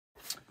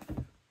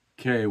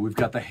Okay, we've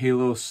got the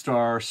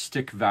Halostar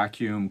Stick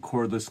Vacuum,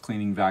 cordless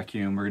cleaning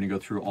vacuum. We're going to go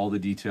through all the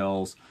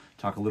details,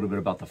 talk a little bit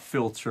about the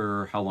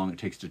filter, how long it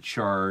takes to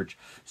charge.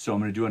 So I'm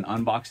going to do an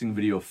unboxing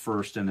video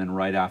first, and then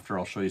right after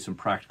I'll show you some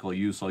practical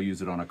use. I'll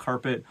use it on a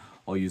carpet,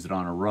 I'll use it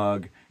on a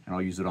rug, and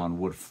I'll use it on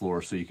wood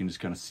floor so you can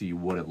just kind of see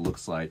what it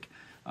looks like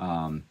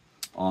on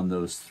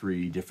those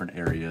three different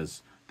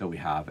areas that we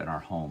have in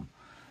our home.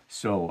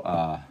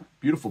 So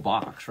beautiful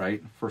box,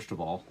 right? First of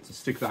all, it's a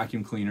stick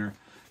vacuum cleaner.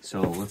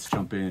 So let's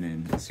jump in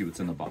and see what's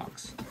in the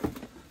box.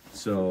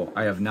 So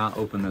I have not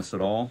opened this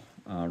at all,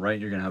 right?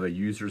 You're gonna have a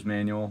user's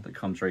manual that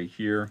comes right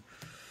here.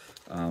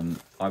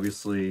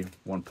 Obviously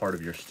one part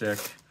of your stick,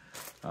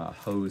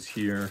 hose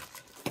here.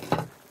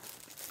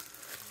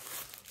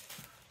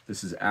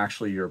 This is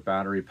actually your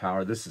battery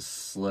power. This is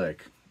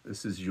slick.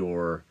 This is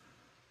your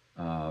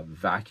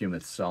vacuum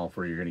itself,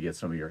 where you're gonna get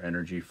some of your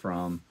energy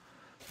from.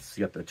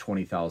 So you got the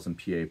 20,000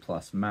 PA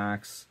plus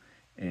max,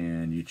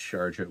 and you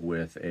charge it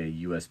with a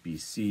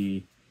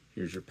USB-C.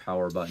 Here's your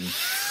power button.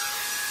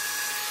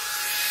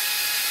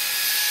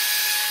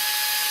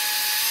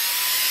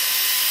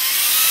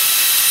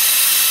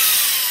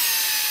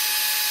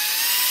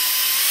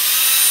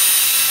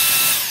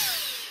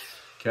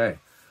 Okay,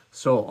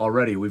 so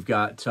already we've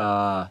got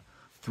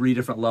 3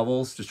 different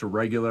levels, just a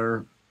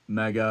regular,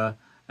 mega,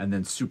 and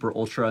then super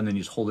ultra, and then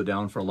you just hold it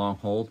down for a long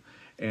hold.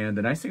 And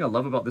the nice thing I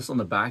love about this on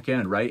the back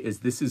end, right, is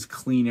this is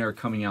clean air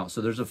coming out.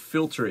 So there's a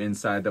filter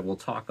inside that we'll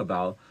talk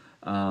about,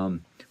 but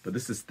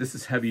this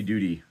is heavy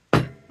duty.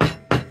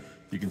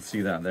 You can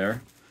see that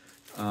there.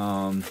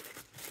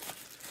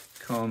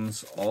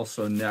 Comes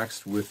also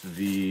next with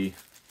the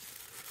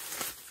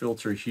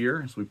filter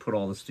here. So we put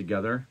all this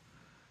together,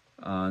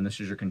 and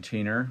this is your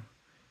container.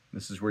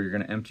 This is where you're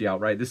going to empty out,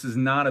 right? This is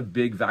not a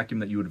big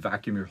vacuum that you would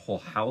vacuum your whole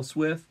house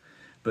with,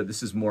 but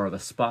this is more of a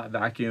spot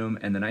vacuum.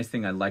 And the nice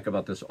thing I like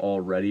about this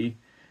already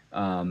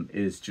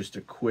is just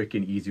a quick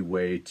and easy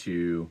way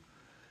to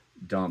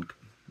dump.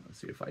 Let's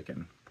see if I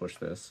can push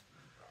this.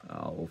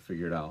 We'll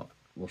figure it out.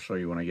 We'll show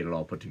you when I get it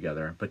all put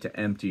together. But to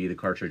empty the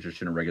cartridge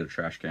just in a regular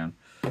trash can.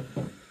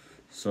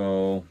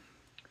 So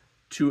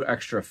 2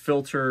 extra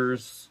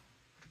filters,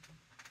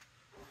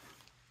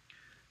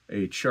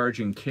 a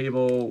charging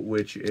cable,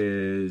 which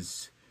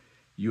is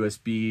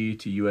USB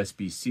to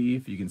USB-C.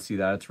 If you can see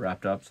that, it's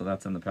wrapped up, so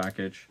that's in the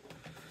package.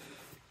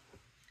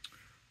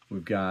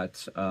 We've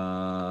got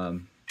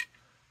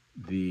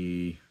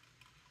the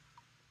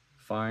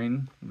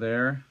fine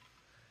there,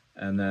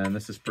 and then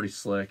this is pretty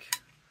slick.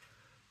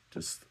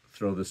 Just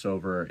throw this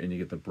over and you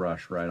get the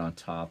brush right on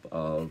top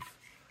of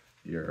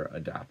your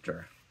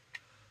adapter.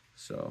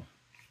 So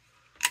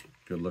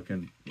good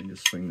looking. You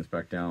just swing this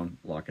back down,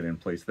 lock it in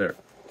place there.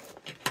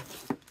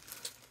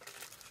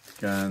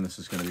 Again, this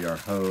is going to be our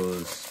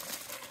hose.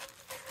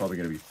 Probably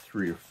going to be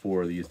 3 or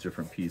 4 of these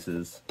different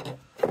pieces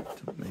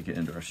to make it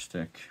into our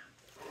stick.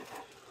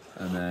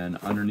 And then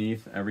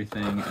underneath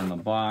everything in the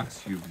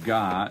box, you've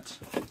got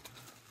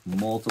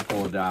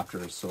multiple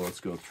adapters. So let's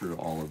go through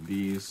all of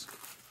these.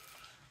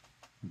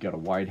 You've got a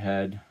wide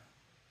head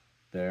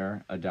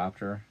there,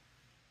 adapter.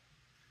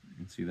 You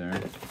can see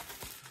there.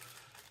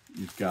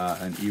 You've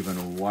got an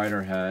even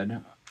wider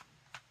head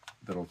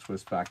that'll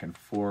twist back and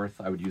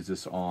forth. I would use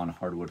this on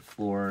hardwood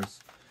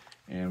floors.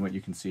 And what you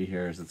can see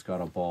here is it's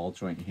got a ball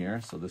joint here,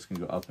 so this can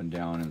go up and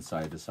down and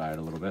side to side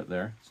a little bit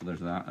there. So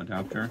there's that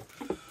adapter.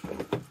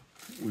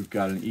 We've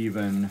got an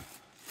even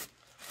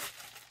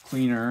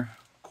cleaner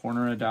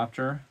corner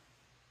adapter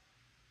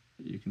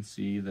that you can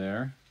see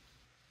there.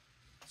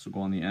 This will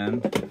go on the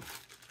end.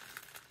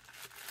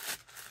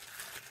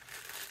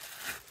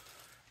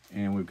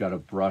 And we've got a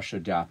brush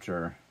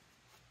adapter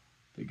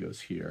that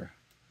goes here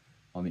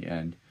on the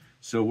end.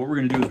 So what we're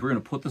going to do is we're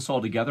going to put this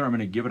all together. I'm going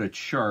to give it a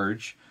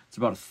charge. It's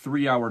about a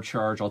 3-hour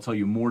charge. I'll tell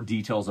you more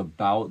details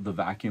about the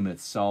vacuum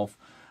itself,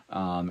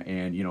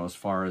 and you know, as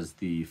far as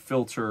the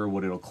filter,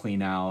 what it'll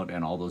clean out,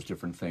 and all those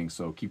different things.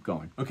 So keep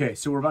going. Okay,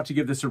 so we're about to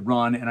give this a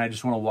run, and I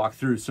just want to walk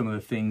through some of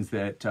the things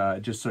that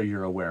just so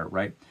you're aware,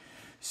 right?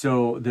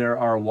 So there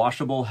are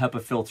washable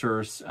HEPA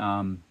filters.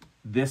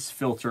 This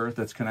filter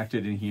that's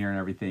connected in here and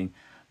everything,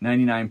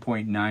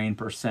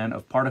 99.9%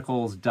 of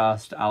particles,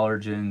 dust,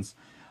 allergens,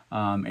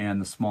 and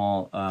the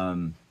small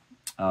 0.3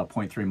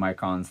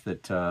 microns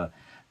that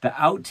the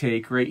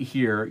outtake right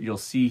here, you'll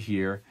see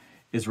here,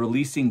 is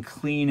releasing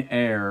clean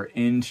air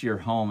into your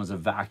home as a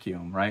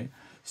vacuum, right?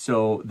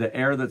 So the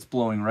air that's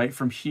blowing right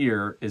from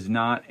here is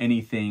not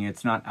anything,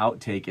 it's not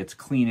outtake, it's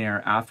clean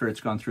air after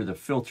it's gone through the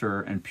filter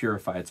and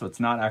purified. So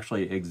it's not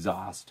actually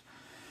exhaust.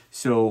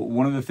 So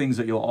one of the things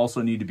that you'll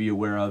also need to be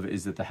aware of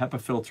is that the HEPA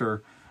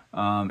filter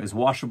is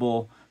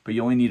washable, but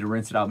you only need to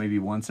rinse it out maybe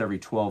once every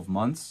 12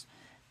 months.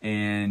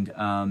 And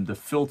the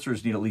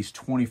filters need at least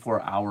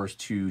 24 hours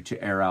to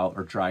air out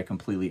or dry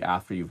completely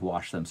after you've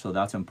washed them. So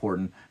that's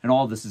important. And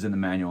all of this is in the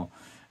manual.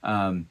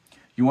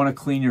 You want to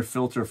clean your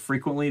filter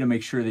frequently to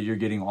make sure that you're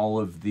getting all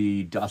of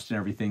the dust and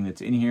everything that's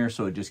in here,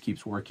 so it just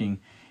keeps working,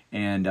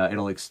 and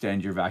it'll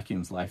extend your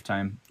vacuum's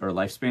lifetime or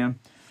lifespan.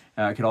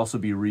 It could also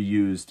be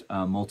reused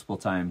multiple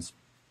times.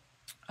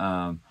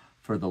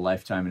 for the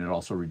lifetime, and it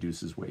also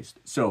reduces waste.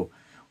 So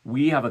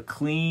we have a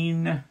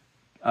clean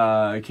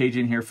cage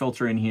in here,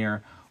 filter in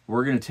here.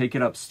 We're going to take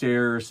it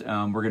upstairs.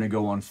 We're going to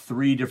go on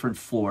 3 different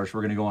floors.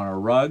 We're going to go on a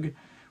rug,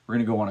 we're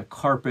going to go on a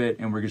carpet,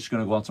 and we're just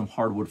going to go on some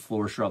hardwood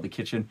floors throughout the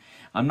kitchen.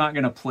 I'm not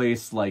going to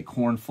place like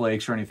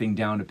cornflakes or anything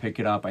down to pick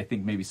it up. I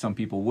think maybe some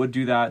people would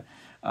do that.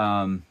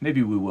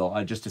 Maybe we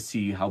will, just to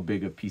see how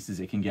big of pieces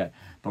it can get.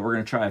 But we're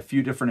going to try a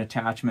few different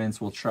attachments.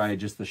 We'll try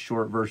just the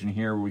short version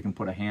here where we can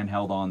put a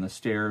handheld on the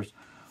stairs.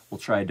 We'll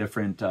try a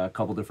different,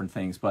 couple different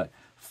things, but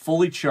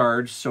fully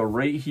charged. So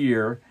right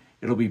here,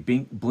 it'll be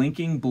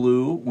blinking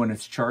blue when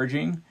it's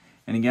charging.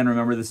 And again,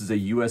 remember this is a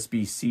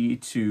USB-C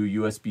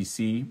to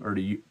USB-C, or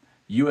to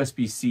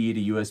USB-C to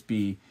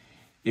USB.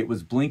 It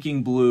was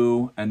blinking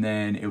blue, and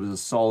then it was a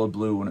solid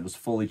blue when it was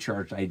fully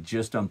charged. I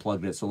just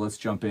unplugged it, so let's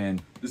jump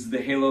in. This is the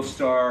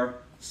Halostar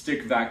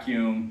Stick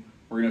Vacuum.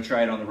 We're gonna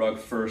try it on the rug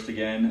first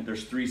again.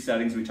 There's 3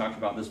 settings, we talked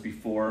about this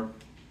before.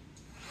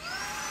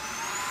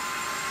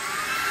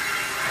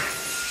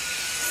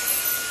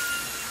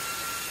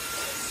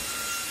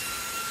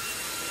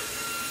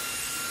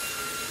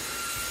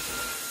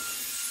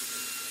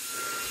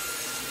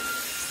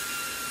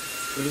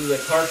 This is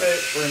the carpet.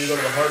 We're going to go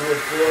to the hardwood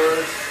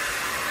floors.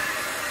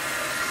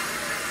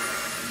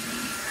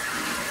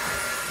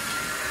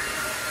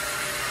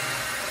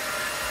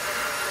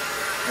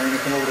 We're going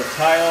to come over to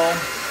tile.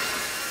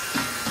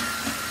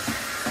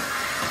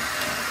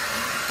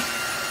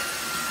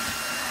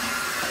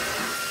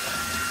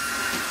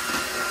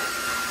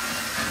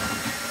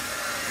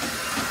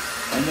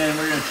 And then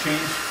we're going to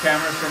change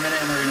cameras for a minute,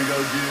 and we're going to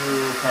go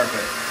do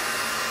carpet.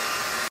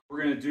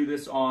 We're going to do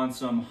this on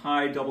some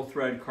high double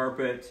thread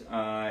carpet,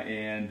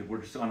 and we're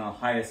just on a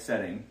highest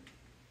setting.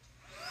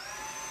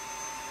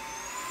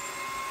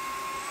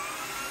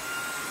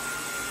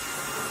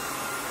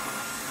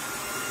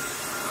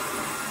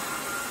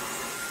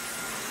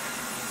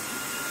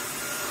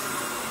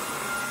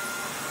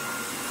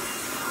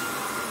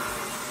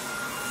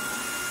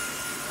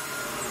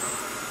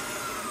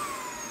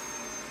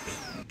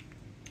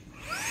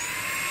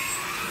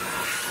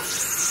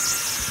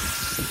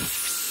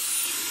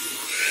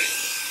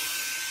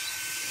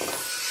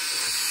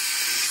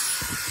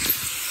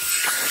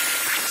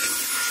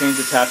 Change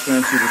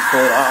attachments, you just pull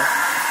it off.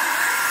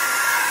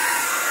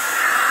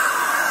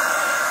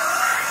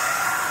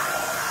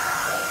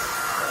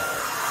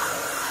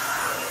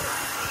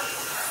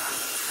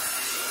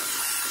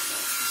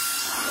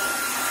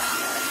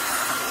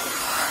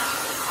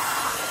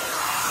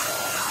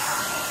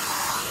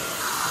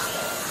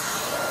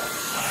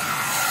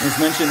 As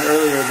mentioned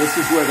earlier, this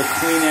is where the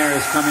clean air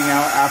is coming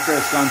out after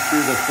it's gone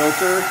through the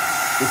filter.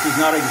 This is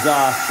not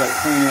exhaust, but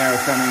clean air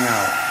coming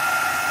out.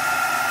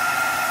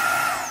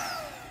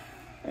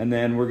 And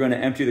then we're going to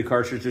empty the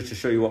cartridge just to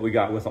show you what we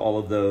got with all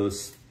of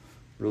those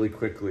really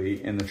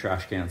quickly in the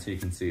trash can so you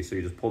can see. So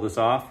you just pull this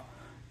off,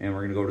 and we're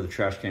going to go to the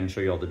trash can and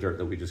show you all the dirt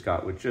that we just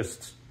got with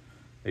just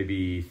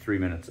maybe 3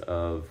 minutes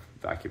of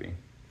vacuuming.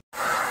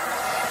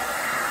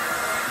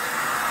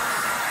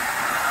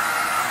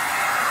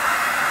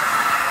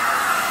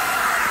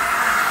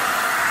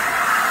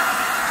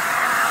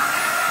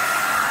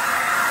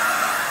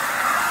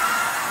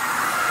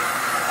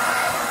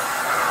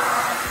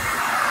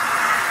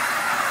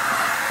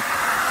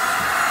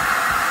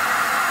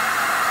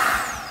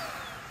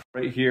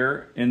 Right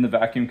here in the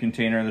vacuum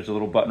container, there's a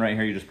little button right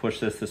here. You just push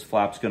this, this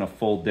flap's gonna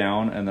fold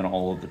down, and then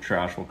all of the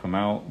trash will come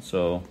out.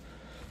 So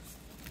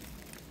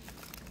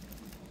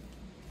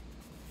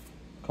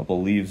a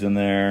couple leaves in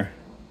there,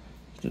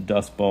 just a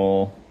dust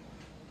bowl.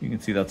 You can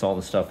see that's all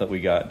the stuff that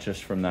we got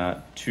just from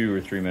that 2 or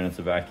 3 minutes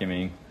of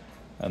vacuuming.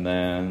 And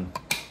then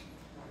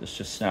this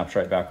just snaps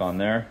right back on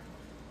there,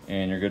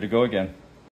 and you're good to go again.